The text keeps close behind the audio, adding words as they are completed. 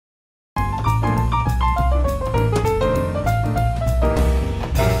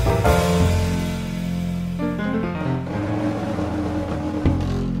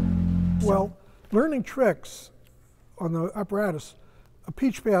learning tricks on the apparatus, a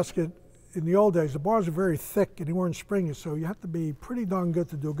peach basket in the old days, the bars are very thick and they weren't springy, so you have to be pretty darn good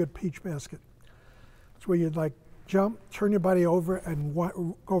to do a good peach basket. It's where you'd like jump, turn your body over, and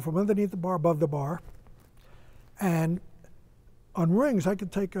go from underneath the bar, above the bar. And on rings, I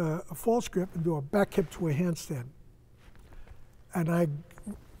could take a false grip and do a back hip to a handstand. And I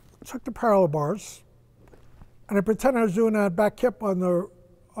took the parallel bars, and I pretended I was doing that back hip on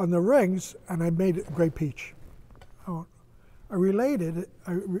the rings, and I made a great peach. I related,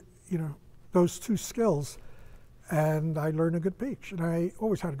 those two skills, and I learned a good peach. And I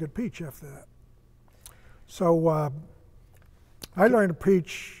always had a good peach after that. So I learned to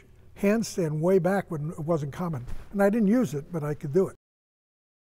peach handstand way back when it wasn't common. And I didn't use it, but I could do it.